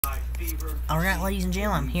Alright, ladies and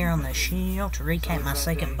gentlemen, I'm here on the show to recap my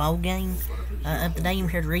second bowl game of the day. I'm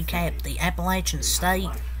here to recap the Appalachian State.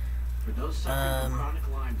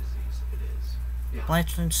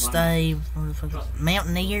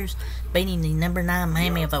 Mountaineers beating the number 9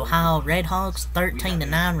 Miami of Ohio Redhawks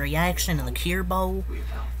 13-9 reaction in the Cure Bowl.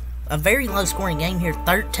 A very low-scoring game here,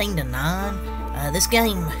 13-9. This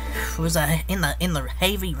game was in the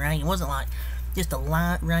heavy rain. It wasn't like just a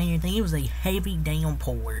light rain or anything. It was a heavy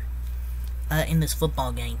downpour in this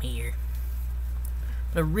football game here.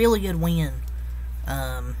 But a really good win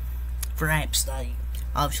for App State.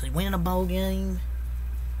 Obviously, winning a bowl game,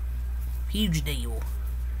 huge deal.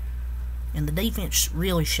 And the defense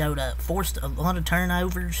really showed up. Forced a lot of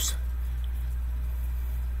turnovers.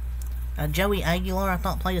 Joey Aguilar, I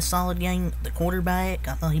thought, played a solid game. The quarterback,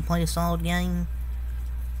 I thought he played a solid game.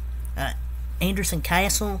 Anderson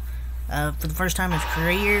Castle, for the first time in his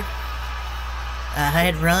career,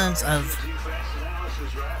 had runs of...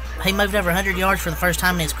 He moved over 100 yards for the first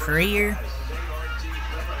time in his career.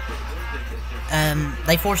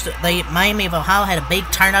 Miami of Ohio had a big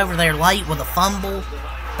turnover there late with a fumble.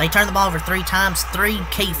 They turned the ball over 3 times, 3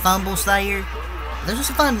 key fumbles there. This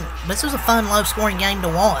was a fun low-scoring game to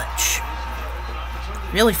watch.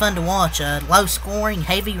 Really fun to watch. Low scoring,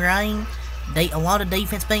 heavy rain, a lot of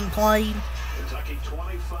defense being played.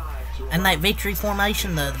 And that victory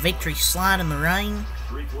formation, the victory slide in the rain.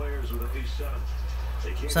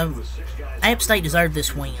 So, App State deserved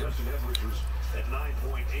this win.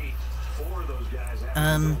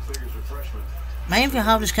 Miami of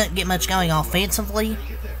Ohio just couldn't get much going offensively.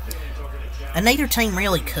 And neither team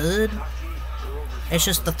really could. It's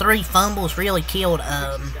just the 3 fumbles really killed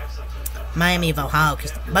Miami of Ohio,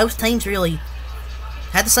 because both teams really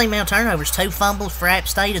had the same amount of turnovers. 2 fumbles for App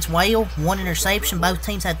State as well, 1 interception. Both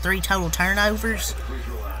teams had 3 total turnovers.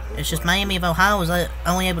 It's just Miami of Ohio was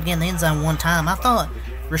only able to get in the end zone 1 time. I thought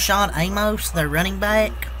Rashad Amos, their running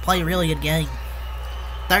back, played a really good game.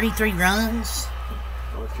 33 runs,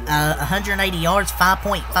 180 yards,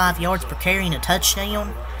 5.5 yards per carry and a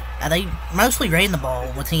touchdown. They mostly ran the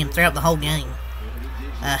ball with him throughout the whole game.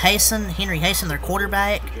 Henry Hasson, their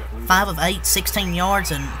quarterback, 5 of 8, 16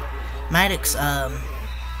 yards, and Maddox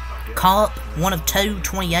Kopp, 1 of 2,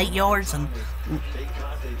 28 yards, and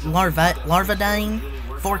Larvadane,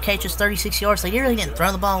 4 catches, 36 yards. They really didn't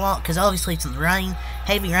throw the ball a lot because obviously it's in the rain.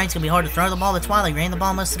 Heavy rain's going to be hard to throw the ball. That's why they ran the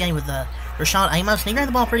ball most of the game with Rashad Amos, and he ran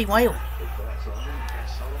the ball pretty well.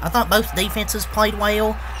 I thought both defenses played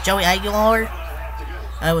well. Joey Aguilar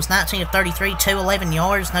was 19 of 33, 211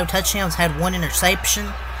 yards, no touchdowns, had 1 interception.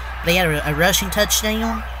 But he had a rushing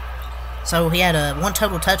touchdown. So he had 1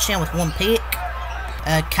 total touchdown with 1 pick.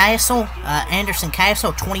 Anderson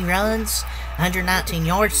Castle, 20 runs, 119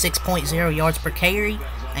 yards, 6.0 yards per carry.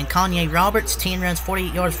 And Kanye Roberts, 10 runs,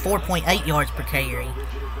 48 yards, 4.8 yards per carry.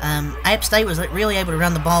 App State was really able to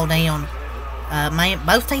run the ball down.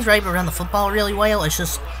 Both teams were able to run the football really well. It's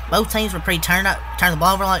just both teams were pretty turn the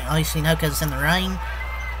ball over, like obviously because it's in the rain.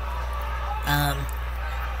 I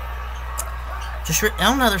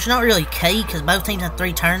don't know, there's not really key because both teams had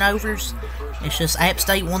 3 turnovers. It's just App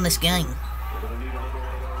State won this game.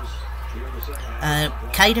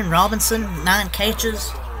 Caden Robinson, 9 catches,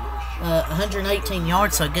 118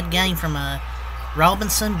 yards, so a good game from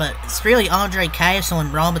Robinson, but it's really Andre Castle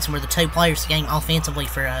and Robinson were the 2 players of the game offensively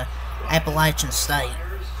for Appalachian State.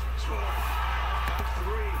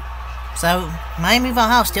 So, Miami of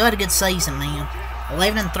Ohio still had a good season, man.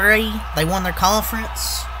 11-3, they won their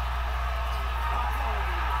conference.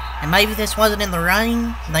 And maybe if this wasn't in the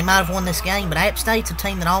rain, they might have won this game, but App State's a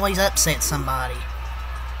team that always upsets somebody.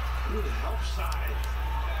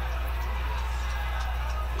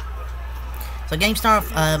 So game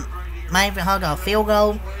started off, Miami of Ohio got a field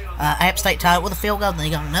goal. App State tied it with a field goal, then they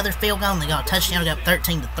got another field goal, and they got a touchdown, got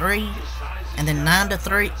 13-3. And then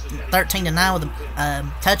 13-9 with a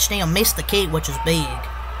touchdown, missed the kick, which was big.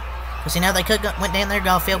 Because, you know, they went down there,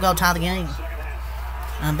 got a field goal, tie the game.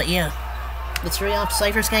 But, yeah, that's really all to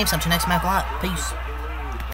say for this game. So, until next map, peace.